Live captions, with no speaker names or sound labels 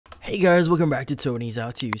Hey guys, welcome back to Tony's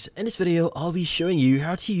How To's. In this video, I'll be showing you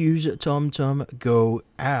how to use TomTom Go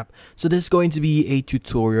app. So this is going to be a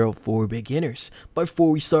tutorial for beginners. But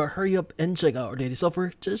before we start, hurry up and check out our daily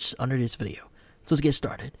software just under this video. So let's get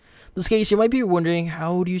started. In this case, you might be wondering,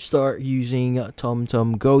 how do you start using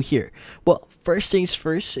TomTom Go here? Well, first things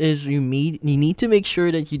first is you need to make sure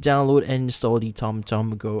that you download and install the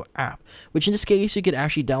TomTom Go app, which in this case you can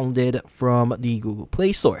actually download it from the Google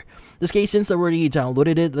Play Store. In this case, since I already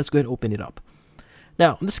downloaded it, let's go ahead and open it up.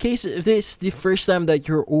 Now, in this case, if this is the first time that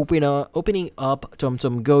you're opening up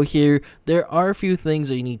TomTom Go here, there are a few things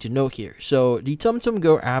that you need to know here. So, the TomTom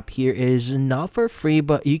Go app here is not for free,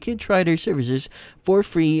 but you can try their services for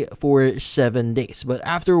free for 7 days. But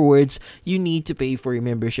afterwards, you need to pay for a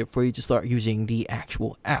membership for you to start using the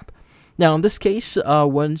actual app. Now, in this case,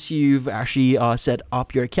 once you've actually set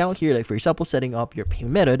up your account here, like for example, setting up your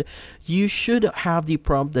payment method, you should have the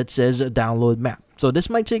prompt that says download map. So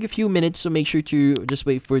this might take a few minutes, so make sure to just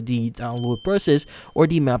wait for the download process or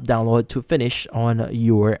the map download to finish on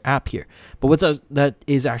your app here. But once that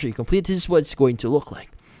is actually complete, this is what it's going to look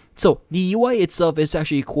like. So the UI itself is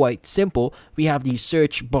actually quite simple. We have the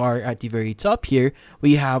search bar at the very top here.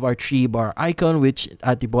 We have our 3-bar icon, which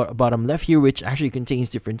at the bottom left here, which actually contains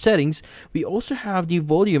different settings. We also have the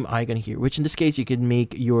volume icon here, which in this case you can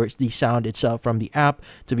make the sound itself from the app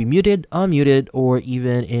to be muted, unmuted, or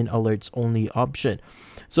even in alerts only option.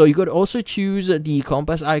 So you could also choose the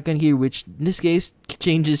compass icon here, which in this case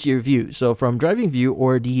changes your view. So from driving view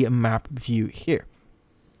or the map view here.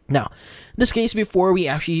 Now, in this case, before we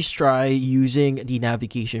actually try using the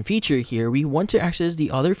navigation feature here, we want to access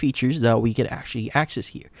the other features that we can actually access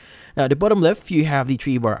here. Now, at the bottom left, you have the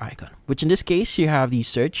 3-bar icon, which in this case, you have the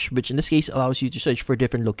search, which in this case allows you to search for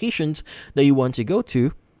different locations that you want to go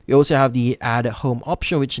to. You also have the add home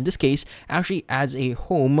option, which in this case actually adds a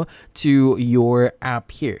home to your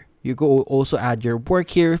app here. You go also add your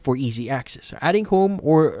work here for easy access. So adding home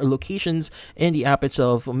or locations in the app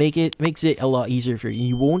itself makes it a lot easier for you.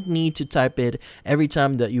 You won't need to type it every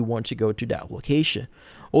time that you want to go to that location.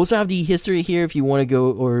 Also have the history here if you want to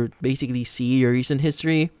go or basically see your recent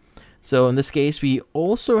history. So in this case, we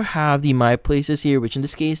also have the My Places here, which in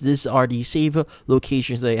this case, these are the save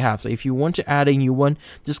locations that you have. So if you want to add a new one,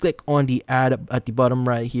 just click on the add at the bottom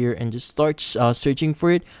right here and just start searching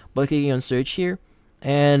for it by clicking on search here.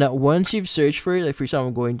 And once you've searched for it, like for example,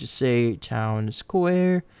 I'm going to say town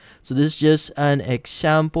square. So this is just an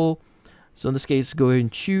example. So in this case, go ahead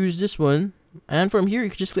and choose this one. And from here, you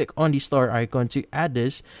can just click on the star icon to add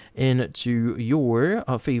this into your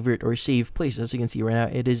favorite or saved place. As you can see right now,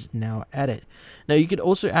 it is now added. Now you could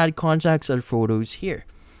also add contacts or photos here.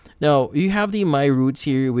 Now you have the My Routes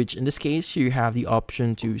here, which in this case, you have the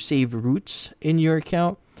option to save routes in your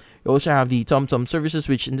account. You also have the TomTom services,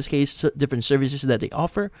 which in this case, different services that they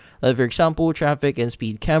offer. Like for example, traffic and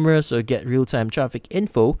speed camera, so get real-time traffic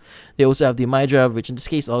info. They also have the My Drive, which in this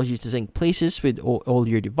case allows you to sync places with all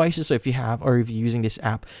your devices. So if you have, or if you're using this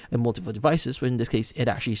app on multiple devices, but in this case, it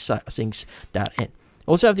actually syncs that in.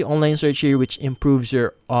 Also have the online search here, which improves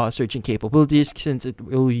your searching capabilities since it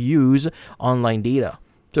will use online data.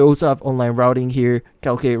 So also have online routing here,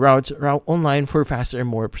 calculate route online for faster and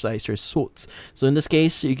more precise results. So in this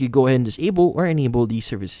case, you could go ahead and disable or enable these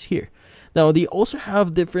services here. Now, they also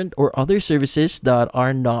have different or other services that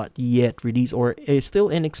are not yet released or is still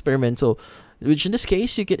in experimental, which in this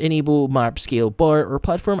case, you could enable map scale bar or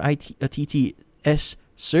platform TTS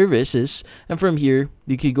services. And from here,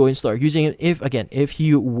 you could go and start using it if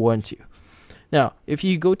you want to. Now, if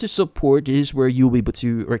you go to support, this is where you'll be able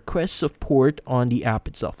to request support on the app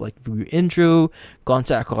itself, like view intro,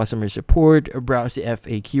 contact customer support, or browse the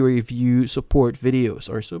FAQ, or view support videos,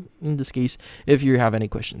 or so in this case, if you have any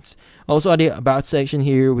questions. Also, the about section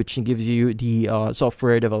here, which gives you the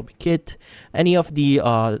software development kit, any of the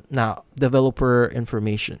developer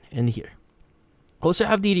information in here. Also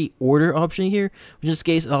have the order option here, which in this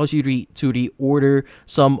case allows you to reorder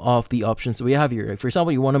some of the options that we have here. For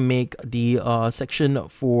example, you want to make the section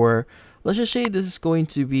for, let's just say this is going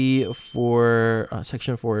to be for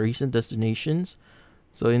section for recent destinations.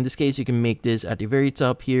 So in this case, you can make this at the very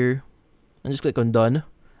top here and just click on done.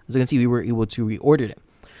 As you can see, we were able to reorder it.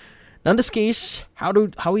 Now in this case, how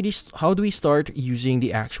do we start using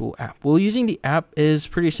the actual app? Well, using the app is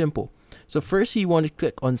pretty simple. So first, you want to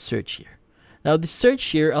click on search here. Now, the search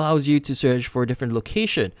here allows you to search for different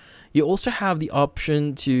location. You also have the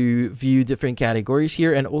option to view different categories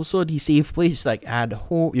here and also the save places like add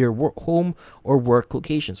your home or work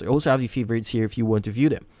locations. So you also have the favorites here if you want to view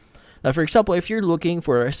them. Now, for example, if you're looking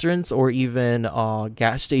for restaurants or even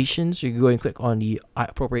gas stations, you can go and click on the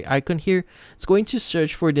appropriate icon here. It's going to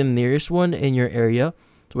search for the nearest one in your area.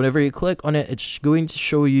 So whenever you click on it, it's going to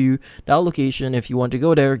show you that location. If you want to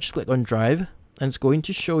go there, just click on drive, and it's going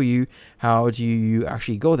to show you how do you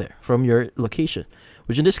actually go there from your location,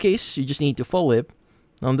 which in this case, you just need to follow it.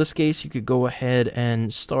 Now in this case, you could go ahead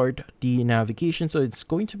and start the navigation. So it's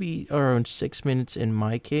going to be around 6 minutes in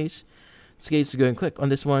my case. In this case, you're going to click on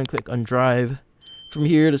this one, click on drive. From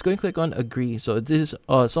here, let's go and click on agree. So this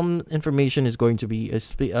some information is going to be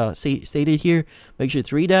stated here. Make sure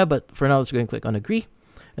to read that, but for now, let's go and click on agree.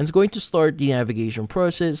 And it's going to start the navigation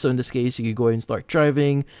process. So in this case, you can go and start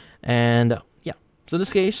driving. And yeah, so in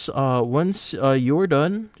this case, once you're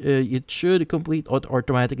done, it should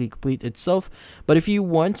automatically complete itself. But if you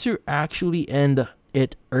want to actually end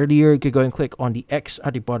it earlier, you can go and click on the X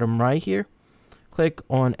at the bottom right here. Click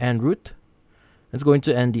on end route. It's going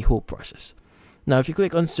to end the whole process. Now, if you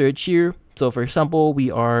click on search here, so for example,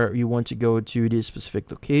 you want to go to this specific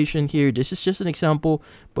location here. This is just an example,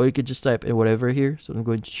 but you could just type in whatever here. So I'm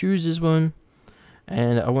going to choose this one,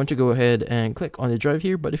 and I want to go ahead and click on the drive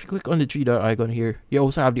here. But if you click on the three-dot icon here, you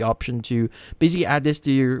also have the option to basically add this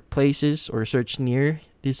to your places or search near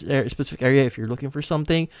this specific area if you're looking for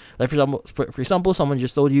something. Like for example, someone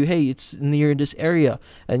just told you, hey, it's near this area,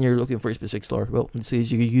 and you're looking for a specific store. Well, in this case,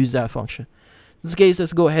 you can use that function. In this case,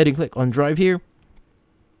 let's go ahead and click on drive here.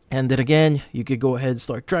 And then again, you could go ahead and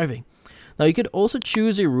start driving. Now, you could also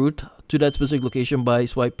choose a route to that specific location by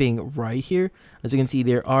swiping right here. As you can see,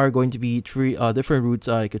 there are going to be three different routes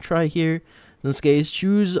I could try here. In this case,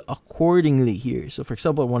 choose accordingly here. So for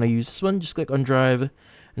example, I want to use this one, just click on drive,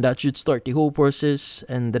 and that should start the whole process.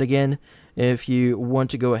 And then again, if you want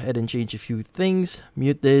to go ahead and change a few things,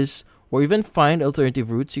 mute this, or even find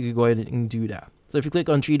alternative routes, you could go ahead and do that. So if you click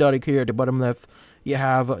on three-dot here at the bottom left, you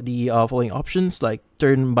have the following options like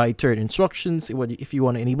turn-by-turn instructions if you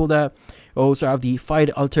want to enable that. You also have the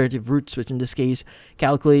find alternative routes, which in this case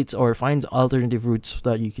calculates or finds alternative routes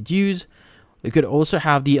that you could use. You could also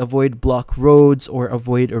have the avoid block roads or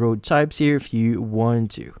avoid road types here if you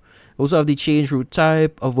want to. Also have the change route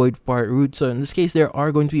type, avoid part route. So in this case, there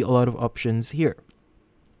are going to be a lot of options here.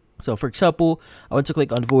 So for example, I want to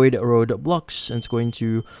click on avoid road blocks, and it's going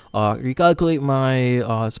to recalculate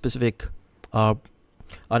my specific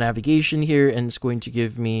navigation here, and it's going to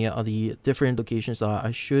give me the different locations that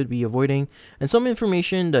I should be avoiding and some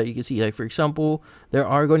information that you can see. Like for example, there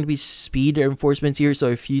are going to be speed enforcements here, so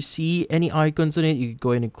if you see any icons on it, you can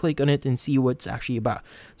go ahead and click on it and see what's actually about.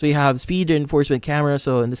 So you have speed enforcement camera.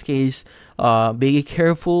 So in this case, be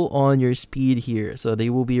careful on your speed here, so they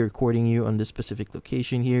will be recording you on this specific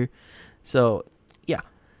location here. So yeah.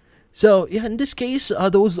 So yeah, in this case,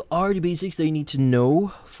 those are the basics that you need to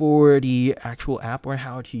know for the actual app or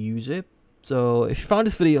how to use it. So if you found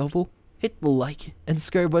this video helpful, hit the like and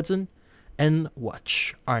subscribe button and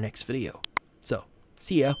watch our next video. So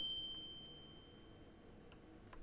see ya.